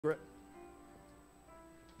Great.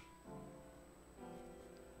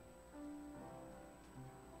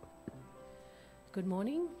 Good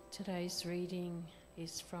morning. Today's reading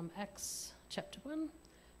is from Acts chapter 1,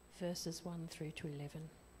 verses 1 through to 11.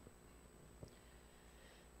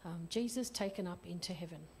 Jesus taken up into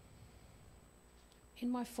heaven. In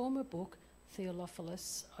my former book,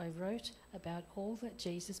 Theophilus, I wrote about all that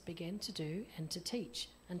Jesus began to do and to teach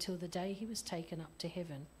until the day he was taken up to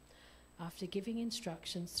heaven, after giving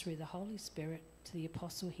instructions through the Holy Spirit to the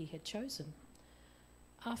apostle he had chosen.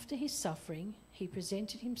 After his suffering, he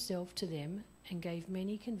presented himself to them and gave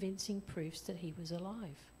many convincing proofs that he was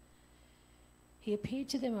alive. He appeared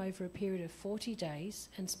to them over a period of 40 days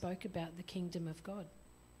and spoke about the kingdom of God.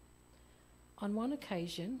 On one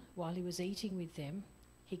occasion, while he was eating with them,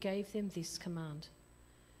 he gave them this command: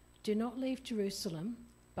 "Do not leave Jerusalem,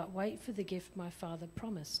 but wait for the gift my Father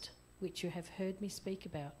promised, which you have heard me speak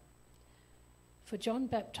about. For John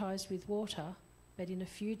baptized with water, but in a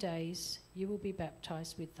few days you will be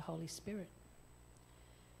baptized with the Holy Spirit."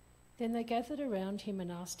 Then they gathered around him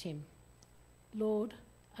and asked him, "Lord,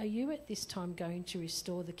 are you at this time going to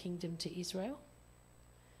restore the kingdom to Israel?"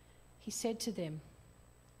 He said to them,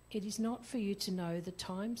 "It is not for you to know the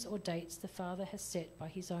times or dates the Father has set by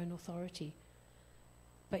his own authority,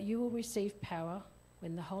 but you will receive power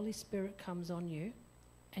when the Holy Spirit comes on you,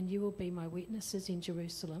 and you will be my witnesses in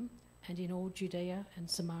Jerusalem and in all Judea and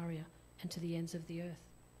Samaria and to the ends of the earth."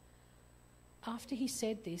 After he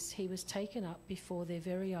said this, he was taken up before their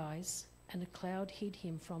very eyes, and a cloud hid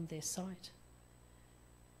him from their sight.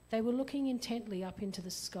 They were looking intently up into the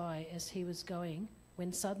sky as he was going,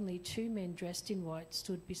 when suddenly two men dressed in white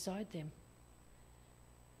stood beside them.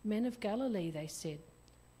 "Men of Galilee," they said,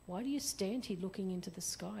 "why do you stand here looking into the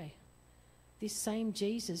sky? This same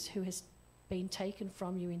Jesus who has been taken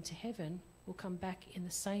from you into heaven will come back in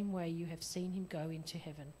the same way you have seen him go into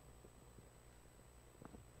heaven."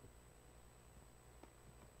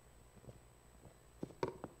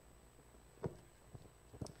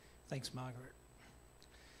 Thanks, Margaret.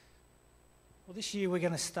 Well, this year we're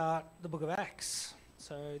going to start the book of Acts.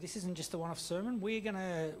 So this isn't just a one-off sermon. We're going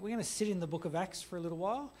to sit in the book of Acts for a little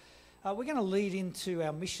while. We're going to lead into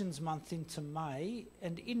our missions month into May.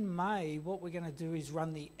 And in May, what we're going to do is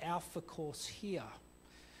run the Alpha course here.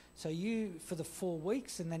 So you, for the 4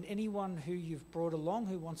 weeks, and then anyone who you've brought along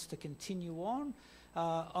who wants to continue on,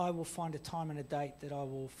 I will find a time and a date that I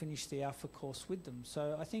will finish the Alpha course with them.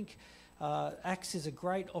 So I think Acts is a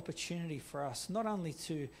great opportunity for us, not only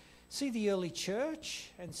to see the early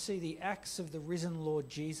church and see the acts of the risen Lord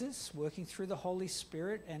Jesus working through the Holy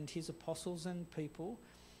Spirit and his apostles and people,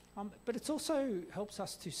 but it also helps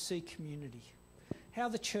us to see community, how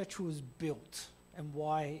the church was built and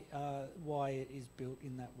why it is built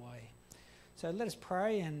in that way. So let us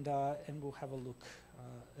pray and we'll have a look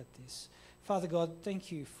at this. Father God,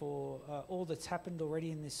 thank you for all that's happened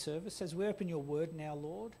already in this service. As we open your word now,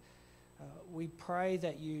 Lord, we pray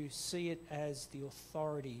that you see it as the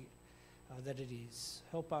authority that it is.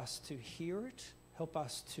 Help us to hear it. Help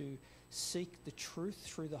us to seek the truth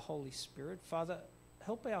through the Holy Spirit. Father,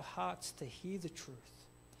 help our hearts to hear the truth.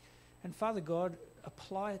 And Father God,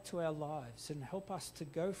 apply it to our lives and help us to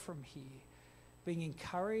go from here being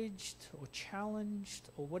encouraged or challenged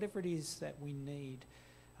or whatever it is that we need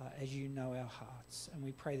as you know our hearts. And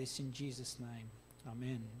we pray this in Jesus' name.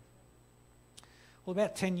 Amen. Well,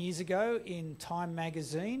 about 10 years ago in Time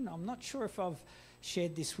magazine, I'm not sure if I've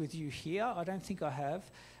shared this with you here, I don't think I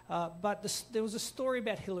have, but there was a story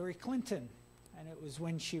about Hillary Clinton, and it was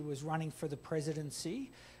when she was running for the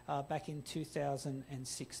presidency back in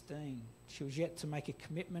 2016. She was yet to make a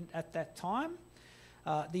commitment at that time.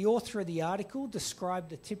 The author of the article described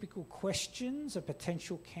the typical questions a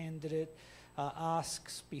potential candidate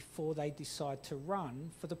asks before they decide to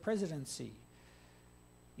run for the presidency.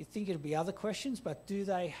 You'd think it'd be other questions, but do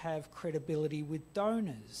they have credibility with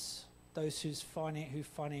donors, those who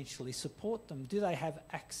financially support them? Do they have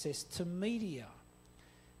access to media?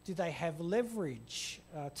 Do they have leverage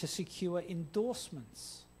to secure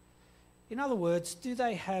endorsements? In other words, do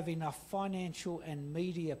they have enough financial and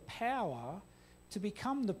media power to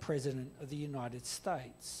become the President of the United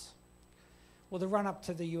States? Well, the run-up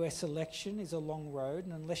to the US election is a long road,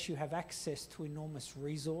 and unless you have access to enormous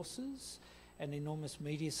resources and enormous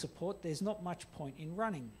media support, there's not much point in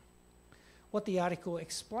running. What the article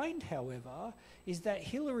explained, however, is that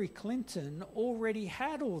Hillary Clinton already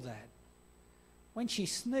had all that. When she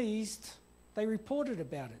sneezed, they reported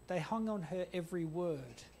about it. They hung on her every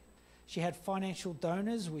word. She had financial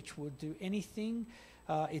donors which would do anything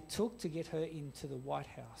it took to get her into the White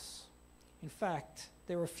House. In fact,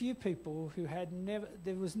 there were a few people who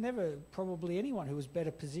there was never probably anyone who was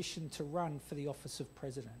better positioned to run for the office of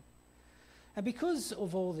president. And because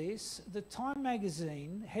of all this, the Time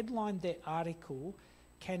magazine headlined their article,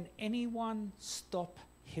 "Can Anyone Stop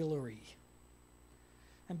Hillary?"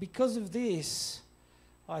 And because of this,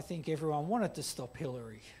 I think everyone wanted to stop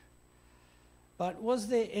Hillary. But was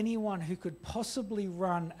there anyone who could possibly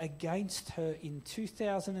run against her in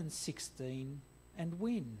 2016 and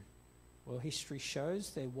win? Well, history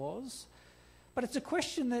shows there was. But it's a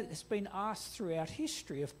question that has been asked throughout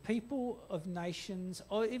history of people, of nations,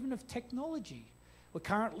 or even of technology. We're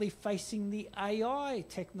currently facing the AI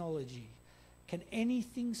technology. Can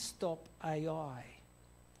anything stop AI?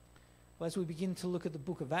 Well, as we begin to look at the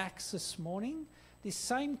book of Acts this morning, this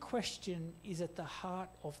same question is at the heart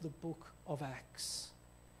of the book of Acts.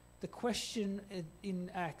 The question in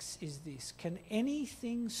Acts is this: can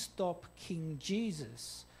anything stop King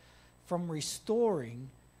Jesus from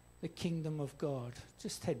restoring the kingdom of God?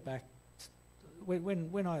 Just head back.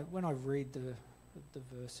 When I read the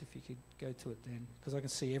verse, if you could go to it then, because I can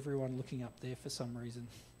see everyone looking up there for some reason.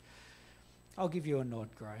 I'll give you a nod,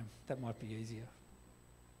 Graham. That might be easier.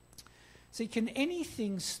 See, can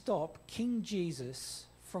anything stop King Jesus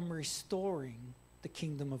from restoring the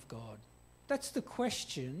kingdom of God? That's the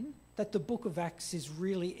question that the book of Acts is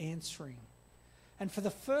really answering. And for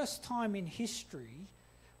the first time in history,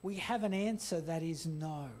 we have an answer that is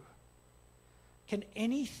no. Can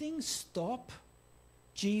anything stop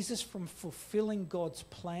Jesus from fulfilling God's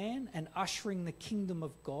plan and ushering the kingdom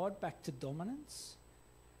of God back to dominance?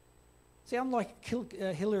 See, unlike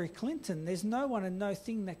Hillary Clinton, there's no one and no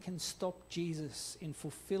thing that can stop Jesus in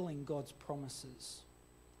fulfilling God's promises.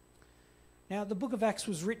 Now, the book of Acts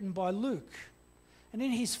was written by Luke, and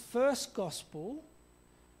in his first gospel,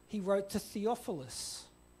 he wrote to Theophilus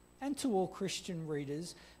and to all Christian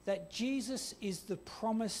readers that Jesus is the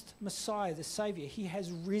promised Messiah, the Saviour. He has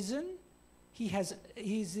risen.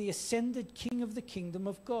 He's the ascended King of the kingdom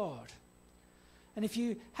of God. And if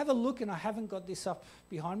you have a look, and I haven't got this up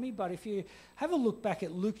behind me, but if you have a look back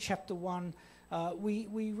at Luke chapter 1,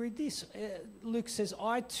 we read this. Luke says,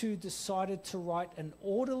 "I too decided to write an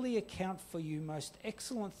orderly account for you, most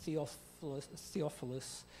excellent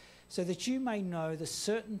Theophilus, so that you may know the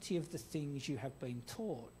certainty of the things you have been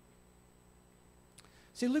taught."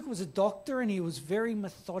 See, Luke was a doctor and he was very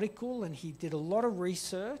methodical and he did a lot of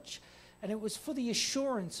research, and it was for the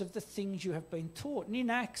assurance of the things you have been taught. And in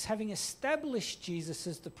Acts, having established Jesus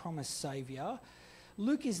as the promised Saviour,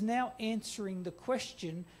 Luke is now answering the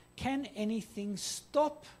question, can anything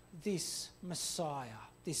stop this Messiah,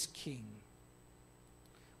 this King?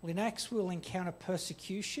 Well, in Acts we'll encounter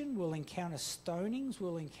persecution, we'll encounter stonings,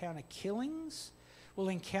 we'll encounter killings, we'll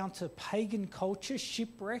encounter pagan culture,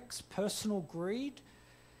 shipwrecks, personal greed,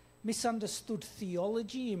 misunderstood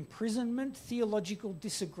theology, imprisonment, theological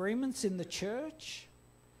disagreements in the church,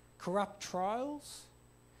 corrupt trials.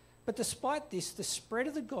 But despite this, the spread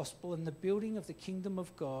of the gospel and the building of the kingdom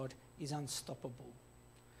of God is unstoppable.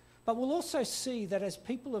 But we'll also see that as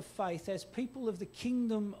people of faith, as people of the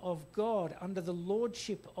kingdom of God under the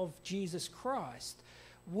lordship of Jesus Christ,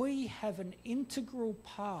 we have an integral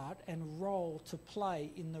part and role to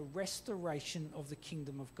play in the restoration of the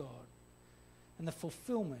kingdom of God and the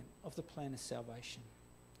fulfillment of the plan of salvation.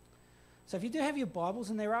 So if you do have your Bibles,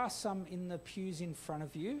 and there are some in the pews in front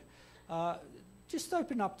of you, just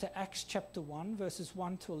open up to Acts chapter 1, verses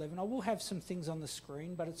 1 to 11. I will have some things on the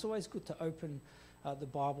screen, but it's always good to open the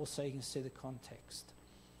Bible so you can see the context.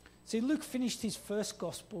 See, Luke finished his first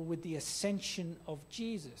gospel with the ascension of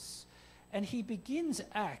Jesus, and he begins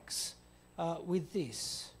Acts with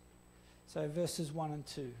this. So verses 1 and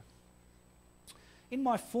 2. "In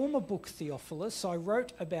my former book, Theophilus, I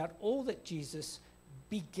wrote about all that Jesus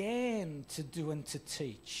began to do and to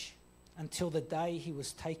teach until the day he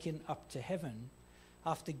was taken up to heaven,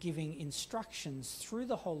 after giving instructions through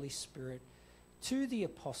the Holy Spirit to the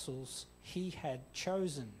apostles he had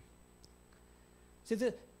chosen." So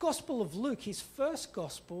the Gospel of Luke, his first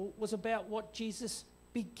gospel, was about what Jesus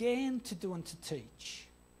began to do and to teach.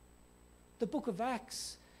 The book of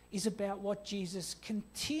Acts is about what Jesus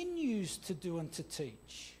continues to do and to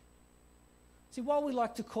teach. See, while we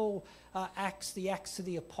like to call Acts the Acts of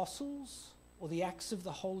the Apostles or the Acts of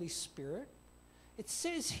the Holy Spirit, it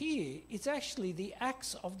says here it's actually the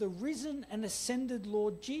acts of the risen and ascended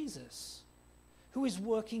Lord Jesus, who is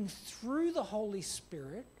working through the Holy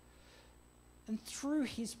Spirit and through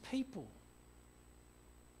his people.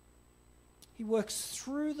 He works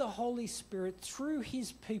through the Holy Spirit, through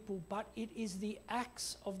his people, but it is the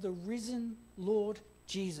acts of the risen Lord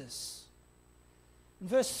Jesus. And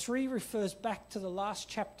verse 3 refers back to the last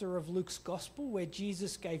chapter of Luke's Gospel, where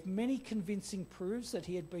Jesus gave many convincing proofs that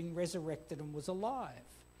he had been resurrected and was alive.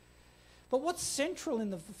 But what's central in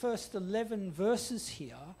the first 11 verses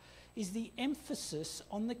here is the emphasis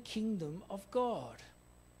on the kingdom of God.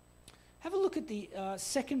 Have a look at the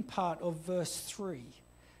second part of verse 3.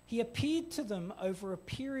 He appeared to them over a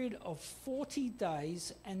period of 40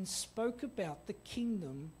 days and spoke about the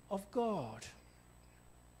kingdom of God.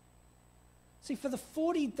 See, for the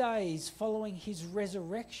 40 days following his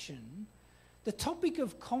resurrection, the topic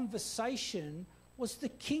of conversation was the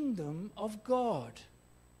kingdom of God.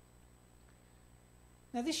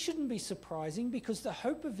 Now, this shouldn't be surprising because the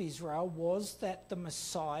hope of Israel was that the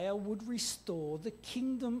Messiah would restore the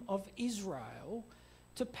kingdom of Israel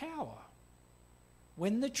to power.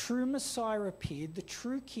 When the true Messiah appeared, the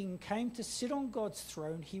true king came to sit on God's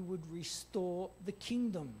throne, he would restore the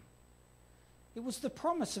kingdom. It was the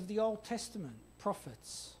promise of the Old Testament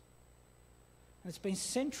prophets. And it's been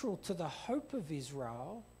central to the hope of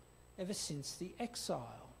Israel ever since the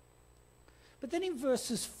exile. But then in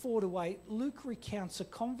verses 4 to 8, Luke recounts a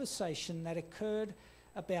conversation that occurred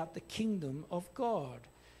about the kingdom of God.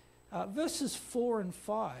 Verses 4 and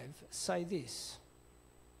 5 say this.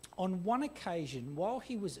 On one occasion, while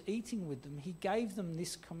he was eating with them, he gave them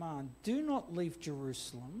this command: do not leave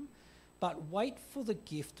Jerusalem, but wait for the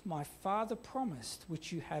gift my Father promised,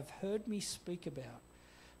 which you have heard me speak about.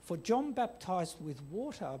 For John baptized with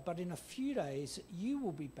water, but in a few days you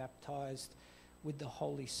will be baptized with the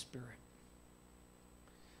Holy Spirit.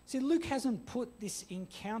 See, Luke hasn't put this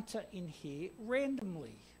encounter in here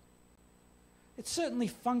randomly. It certainly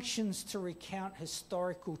functions to recount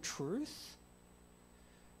historical truth,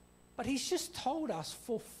 but he's just told us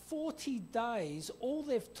for 40 days all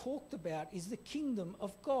they've talked about is the kingdom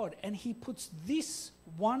of God, and he puts this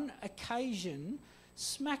one occasion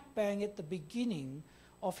smack bang at the beginning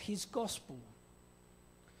of his gospel.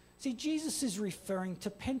 See, Jesus is referring to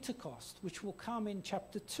Pentecost, which will come in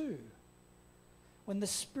chapter 2. When the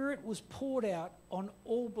Spirit was poured out on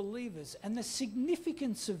all believers. And the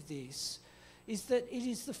significance of this is that it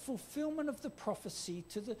is the fulfillment of the prophecy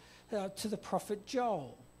to the prophet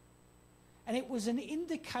Joel. And it was an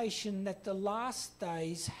indication that the last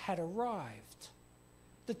days had arrived,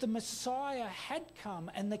 that the Messiah had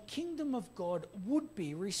come and the kingdom of God would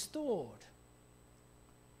be restored.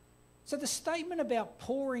 So the statement about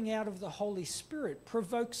pouring out of the Holy Spirit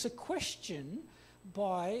provokes a question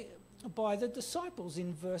by the disciples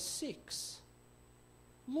in verse 6.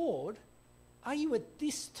 Lord, are you at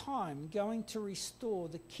this time going to restore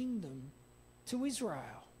the kingdom to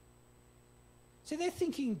Israel? See, they're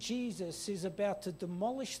thinking Jesus is about to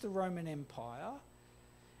demolish the Roman Empire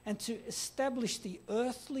and to establish the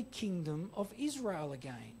earthly kingdom of Israel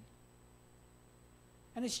again.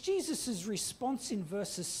 And it's Jesus' response in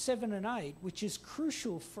verses 7 and 8 which is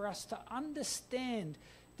crucial for us to understand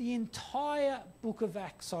the entire book of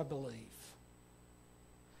Acts, I believe.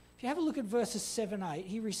 If you have a look at verses 7 and 8,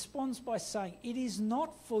 he responds by saying, it is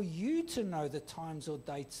not for you to know the times or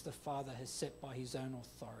dates the Father has set by his own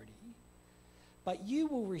authority, but you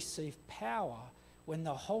will receive power when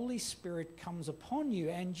the Holy Spirit comes upon you,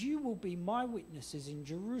 and you will be my witnesses in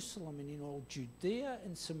Jerusalem and in all Judea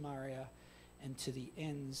and Samaria and to the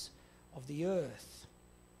ends of the earth.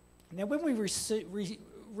 Now, when we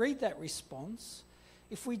read that response,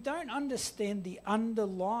 if we don't understand the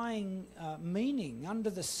underlying meaning under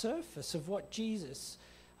the surface of what Jesus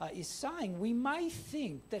is saying, we may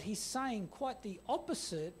think that he's saying quite the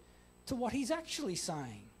opposite to what he's actually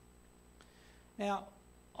saying. Now,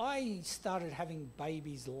 I started having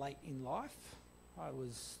babies late in life. I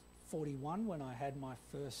was 41 when I had my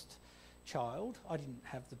first child. I didn't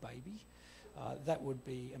have the baby. That would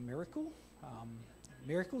be a miracle.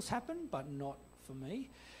 Miracles happen, but not for me.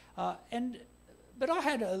 But I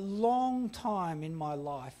had a long time in my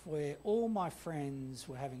life where all my friends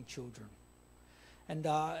were having children. And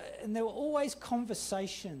there were always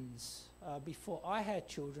conversations before I had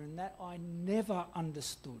children that I never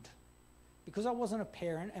understood, because I wasn't a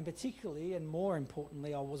parent, and particularly, and more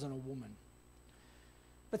importantly, I wasn't a woman.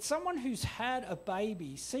 But someone who's had a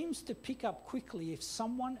baby seems to pick up quickly if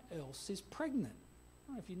someone else is pregnant. I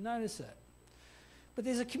don't know if you notice that. But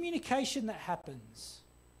there's a communication that happens.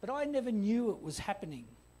 But I never knew it was happening.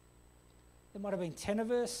 There might have been 10 of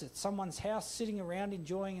us at someone's house sitting around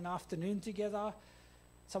enjoying an afternoon together.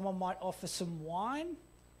 Someone might offer some wine,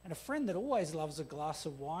 and a friend that always loves a glass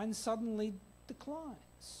of wine suddenly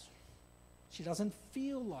declines. She doesn't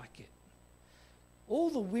feel like it. All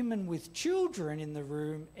the women with children in the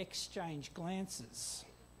room exchange glances.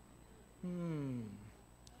 I'm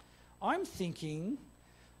thinking,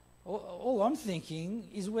 All I'm thinking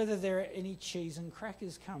is whether there are any cheese and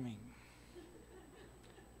crackers coming.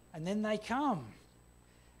 And then they come.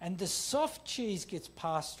 And the soft cheese gets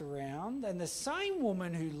passed around, and the same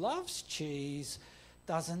woman who loves cheese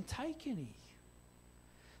doesn't take any.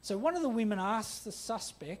 So one of the women asks the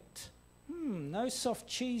suspect, no soft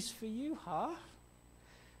cheese for you, huh?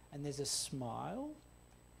 And there's a smile,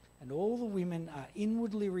 and all the women are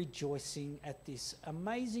inwardly rejoicing at this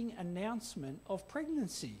amazing announcement of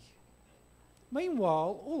pregnancy.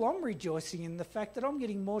 Meanwhile, all I'm rejoicing in the fact that I'm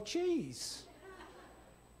getting more cheese.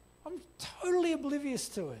 I'm totally oblivious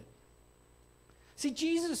to it. See,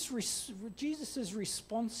 Jesus's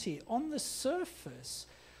response here on the surface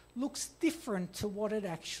looks different to what it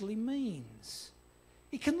actually means.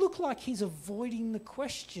 It can look like he's avoiding the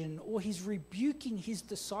question, or he's rebuking his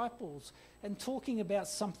disciples and talking about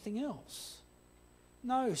something else.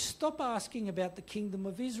 No, stop asking about the kingdom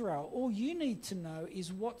of Israel. All you need to know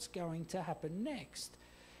is what's going to happen next.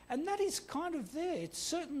 And that is kind of there. It's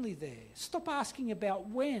certainly there. Stop asking about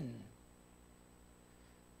when.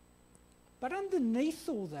 But underneath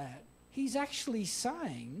all that, he's actually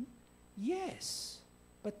saying, yes,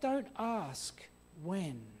 but don't ask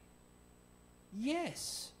when.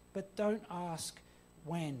 Yes, but don't ask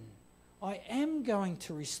when. I am going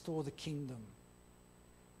to restore the kingdom.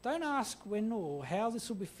 Don't ask when or how this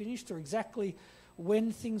will be finished or exactly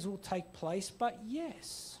when things will take place, but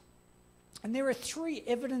yes. And there are 3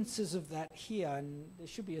 evidences of that here, and there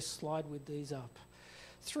should be a slide with these up.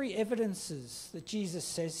 3 evidences that Jesus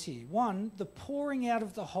says here. 1, the pouring out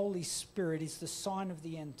of the Holy Spirit is the sign of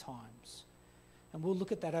the end times. And we'll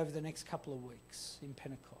look at that over the next couple of weeks in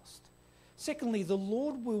Pentecost. Secondly, the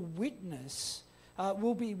Lord will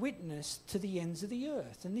be witness to the ends of the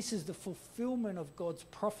earth. And this is the fulfillment of God's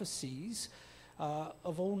prophecies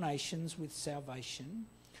of all nations with salvation.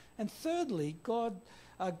 And thirdly,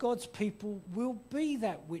 God's people will be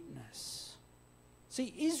that witness.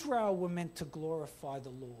 See, Israel were meant to glorify the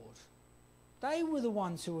Lord. They were the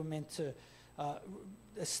ones who were meant to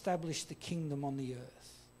establish the kingdom on the earth.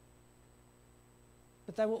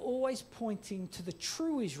 But they were always pointing to the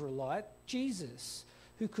true Israelite, Jesus,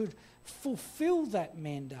 who could fulfill that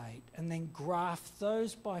mandate and then graft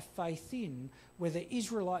those by faith in, whether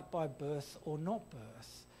Israelite by birth or not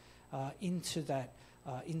birth, into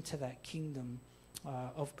that kingdom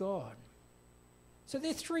of God. So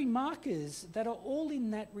there are 3 markers that are all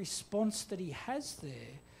in that response that he has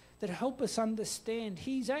there that help us understand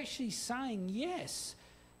he's actually saying yes,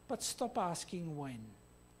 but stop asking when.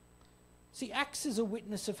 See, Acts is a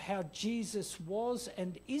witness of how Jesus was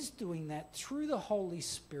and is doing that through the Holy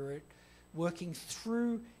Spirit, working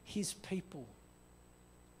through his people.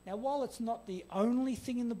 Now, while it's not the only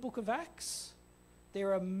thing in the book of Acts,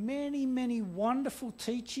 there are many, many wonderful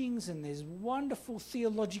teachings, and there's wonderful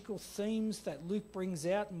theological themes that Luke brings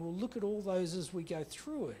out, and we'll look at all those as we go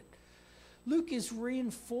through it. Luke is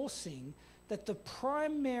reinforcing that the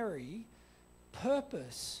primary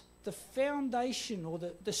purpose, the foundation or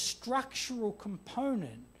the structural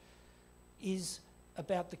component is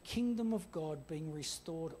about the kingdom of God being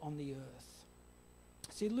restored on the earth.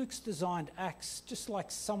 See, Luke's designed Acts just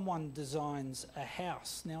like someone designs a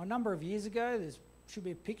house. Now, a number of years ago, there should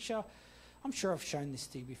be a picture. I'm sure I've shown this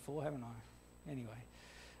to you before, haven't I? Anyway,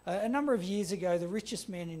 a number of years ago, the richest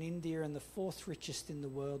man in India and the 4th richest in the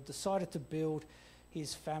world decided to build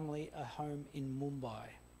his family a home in Mumbai.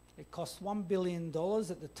 It cost $1 billion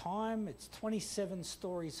at the time. It's 27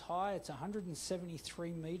 stories high. It's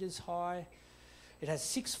 173 metres high. It has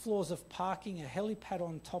 6 floors of parking, a helipad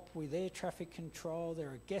on top with air traffic control. There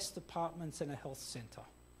are guest apartments and a health centre.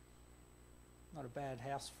 Not a bad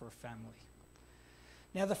house for a family.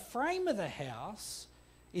 Now, the frame of the house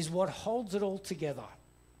is what holds it all together,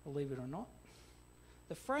 believe it or not.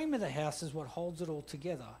 The frame of the house is what holds it all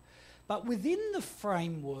together. But within the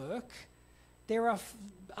framework, there are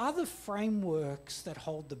other frameworks that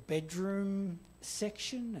hold the bedroom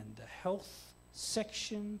section and the health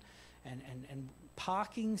section and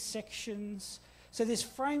parking sections. So there's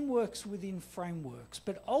frameworks within frameworks,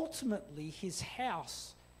 but ultimately his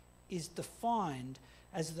house is defined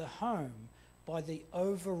as the home by the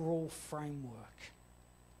overall framework.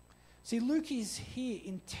 See, Luke is here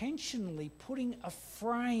intentionally putting a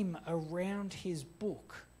frame around his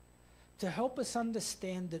book to help us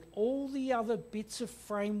understand that all the other bits of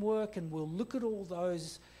framework, and we'll look at all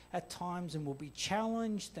those at times and we'll be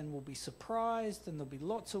challenged and we'll be surprised and there'll be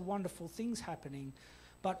lots of wonderful things happening,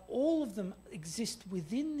 but all of them exist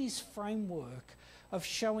within this framework of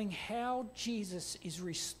showing how Jesus is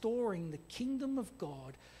restoring the kingdom of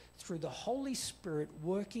God through the Holy Spirit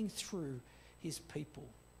working through his people.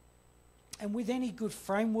 And with any good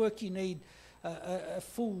framework, you need a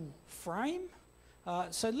full frame.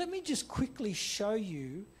 So let me just quickly show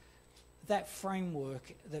you that framework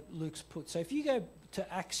that Luke's put. So if you go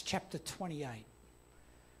to Acts chapter 28.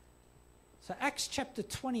 So Acts chapter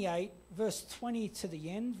 28, verse 20 to the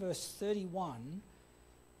end, verse 31,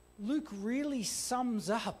 Luke really sums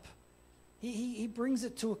up. He brings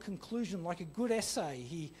it to a conclusion like a good essay.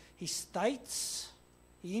 He states,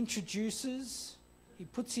 he introduces, he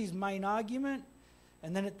puts his main argument,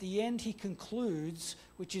 and then at the end he concludes,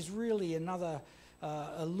 which is really another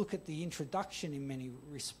a look at the introduction in many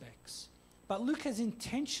respects. But Luke has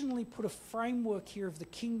intentionally put a framework here of the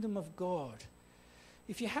kingdom of God.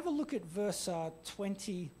 If you have a look at verse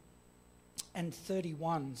 20 and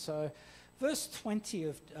 31, so verse 20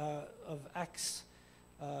 of Acts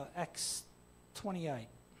 28.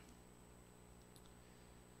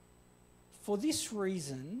 For this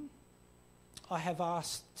reason, I have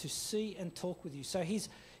asked to see and talk with you. So he's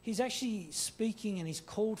actually speaking, and he's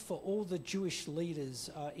called for all the Jewish leaders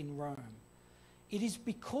in Rome. It is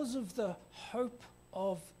because of the hope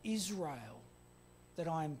of Israel that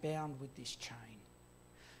I am bound with this chain.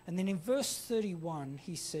 And then in verse 31,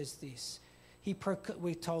 he says this.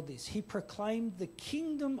 We're told this. He proclaimed the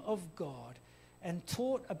kingdom of God and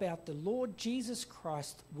taught about the Lord Jesus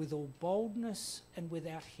Christ with all boldness and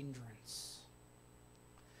without hindrance.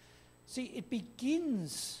 See, it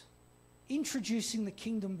begins introducing the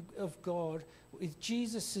kingdom of God with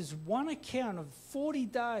Jesus' one account of 40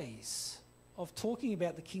 days of talking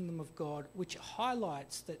about the kingdom of God, which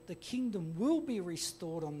highlights that the kingdom will be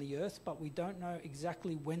restored on the earth, but we don't know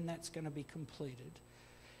exactly when that's going to be completed.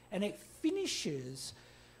 And it finishes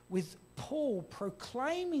with Paul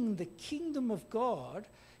proclaiming the kingdom of God.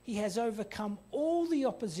 He has overcome all the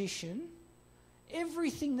opposition,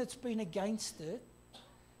 everything that's been against it.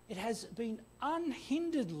 It has been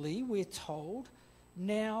unhinderedly, we're told,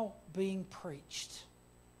 now being preached.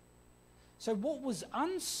 So what was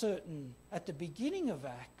uncertain at the beginning of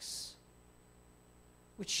Acts,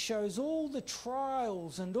 which shows all the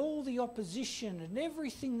trials and all the opposition and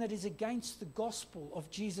everything that is against the gospel of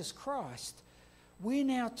Jesus Christ, we're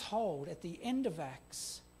now told at the end of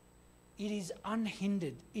Acts, it is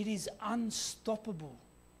unhindered, it is unstoppable.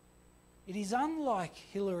 It is unlike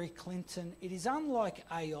Hillary Clinton, it is unlike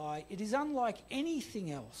AI, it is unlike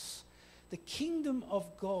anything else. The kingdom of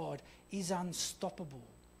God is unstoppable.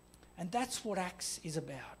 And that's what Acts is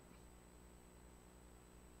about.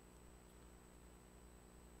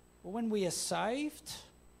 Well, when we are saved,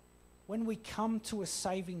 when we come to a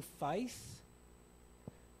saving faith,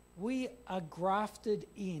 we are grafted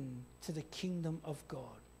in to the kingdom of God.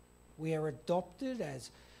 We are adopted as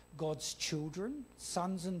God's children,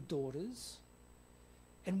 sons and daughters,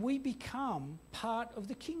 and we become part of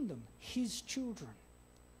the kingdom, his children.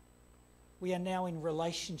 We are now in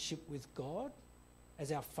relationship with God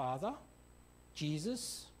as our Father,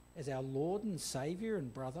 Jesus as our Lord and Saviour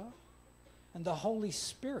and brother, and the Holy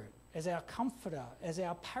Spirit as our comforter, as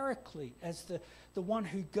our paraclete, as the one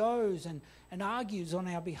who goes and argues on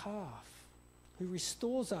our behalf, who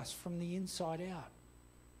restores us from the inside out.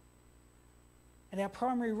 And our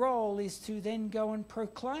primary role is to then go and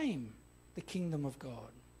proclaim the kingdom of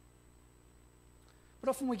God. But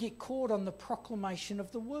often we get caught on the proclamation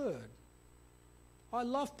of the word. I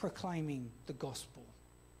love proclaiming the gospel.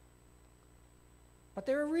 But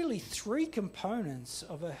there are really three components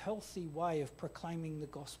of a healthy way of proclaiming the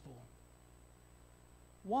gospel.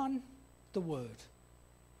 One, the word.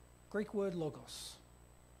 Greek word logos.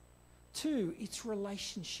 Two, its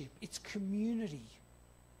relationship, its community.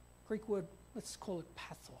 Greek word, let's call it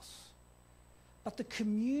pathos. But the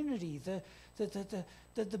community,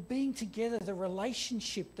 the being together, the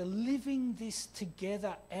relationship, the living this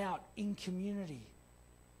together out in community.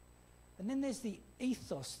 And then there's the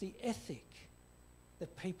ethos, the ethic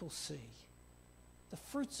that people see. The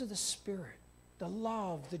fruits of the Spirit, the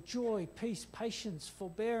love, the joy, peace, patience,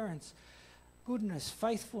 forbearance, goodness,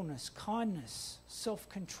 faithfulness, kindness,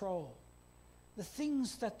 self-control. The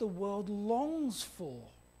things that the world longs for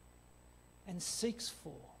and seeks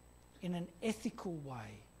for in an ethical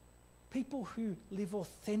way. People who live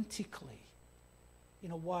authentically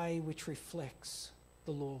in a way which reflects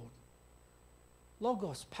the Lord.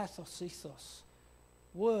 Logos, pathos, ethos,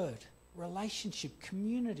 word, relationship,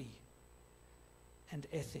 community, and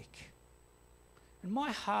ethic. And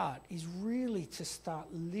my heart is really to start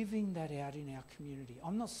living that out in our community.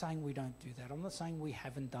 I'm not saying we don't do that. I'm not saying we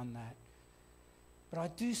haven't done that. But I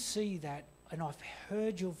do see that, and I've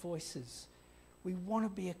heard your voices. We want to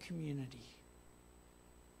be a community.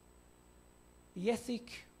 The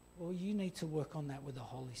ethic, well, you need to work on that with the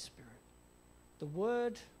Holy Spirit. The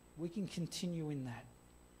word, We can continue in that.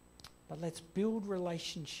 But let's build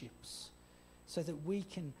relationships so that we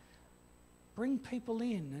can bring people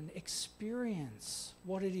in and experience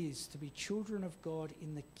what it is to be children of God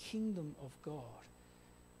in the kingdom of God,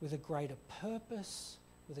 with a greater purpose,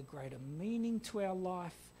 with a greater meaning to our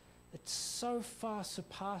life that so far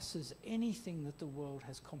surpasses anything that the world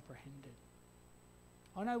has comprehended.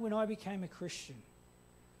 I know when I became a Christian,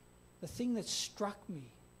 the thing that struck me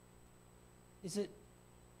is that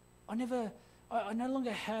I no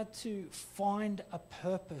longer had to find a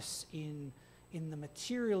purpose in the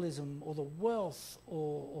materialism or the wealth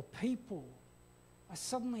or people. I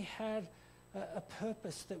suddenly had a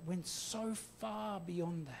purpose that went so far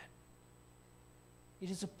beyond that. It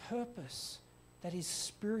is a purpose that is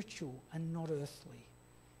spiritual and not earthly.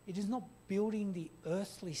 It is not building the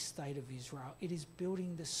earthly state of Israel. It is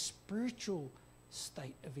building the spiritual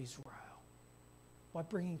state of Israel by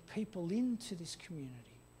bringing people into this community,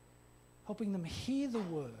 helping them hear the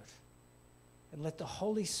word, and let the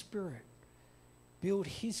Holy Spirit build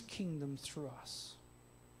his kingdom through us.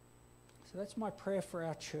 So that's my prayer for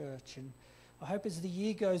our church, and I hope as the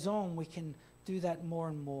year goes on we can do that more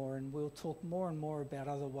and more, and we'll talk more and more about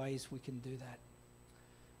other ways we can do that.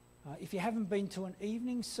 If you haven't been to an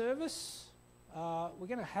evening service, we're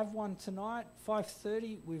going to have one tonight,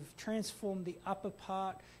 5:30. We've transformed the upper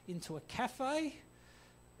part into a cafe,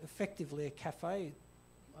 effectively a cafe.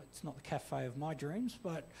 It's not the cafe of my dreams,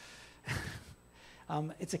 but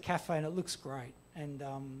it's a cafe and it looks great. And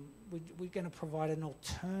we're going to provide an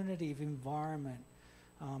alternative environment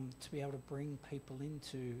to be able to bring people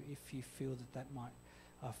into if you feel that might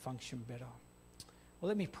function better. Well,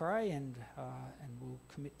 let me pray and we'll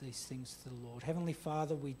commit these things to the Lord. Heavenly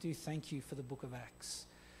Father, we do thank you for the book of Acts.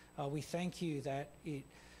 We thank you that it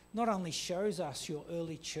not only shows us your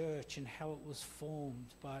early church and how it was formed,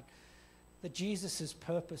 but that Jesus'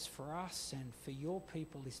 purpose for us and for your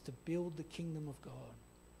people is to build the kingdom of God,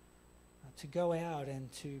 to go out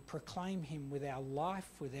and to proclaim him with our life,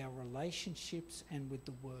 with our relationships, and with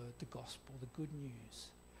the word, the gospel, the good news.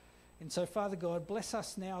 And so, Father God, bless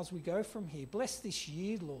us now as we go from here. Bless this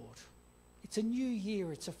year, Lord. It's a new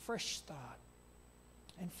year. It's a fresh start.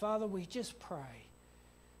 And Father, we just pray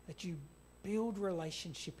that you build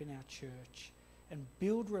relationship in our church and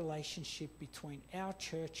build relationship between our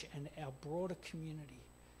church and our broader community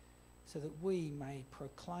so that we may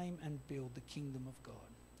proclaim and build the kingdom of God.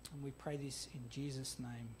 And we pray this in Jesus'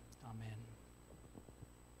 name. Amen.